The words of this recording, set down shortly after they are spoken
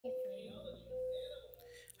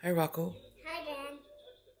Hi, Rocco. Hi, Dan.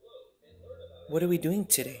 What are we doing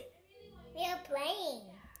today? We are playing.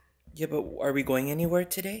 Yeah, but are we going anywhere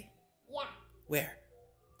today? Yeah. Where?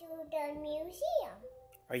 To the museum.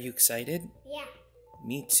 Are you excited? Yeah.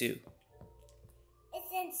 Me too.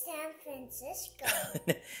 It's in San Francisco.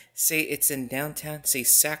 Say it's in downtown. Say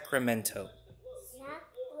Sacramento.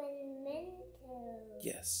 Sacramento.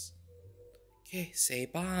 Yes. Okay, say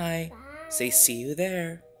bye. Bye. Say see you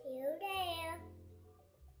there. See you there.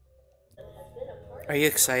 Are you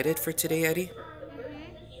excited for today, Eddie?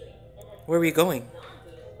 Where are we going?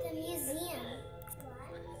 The museum.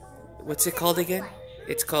 What's it called again?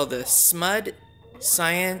 It's called the SMUD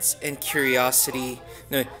Science and Curiosity.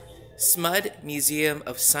 No, SMUD Museum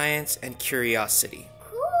of Science and Curiosity.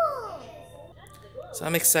 Cool. So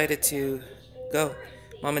I'm excited to go.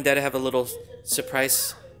 Mom and Dad have a little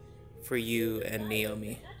surprise for you and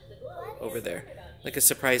Naomi over there. Like a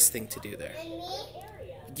surprise thing to do there. And me?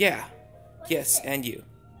 Yeah. Yes, and you.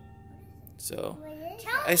 So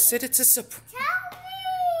I said it's a surprise.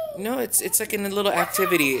 Tell me. No, it's like a little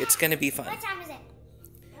activity. It's gonna be fun. What time is it?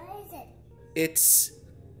 What is it? It's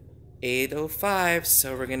 8:05,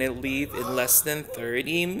 so we're gonna leave in less than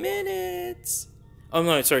 30 minutes. Oh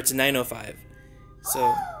no, sorry, it's 9:05.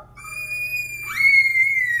 So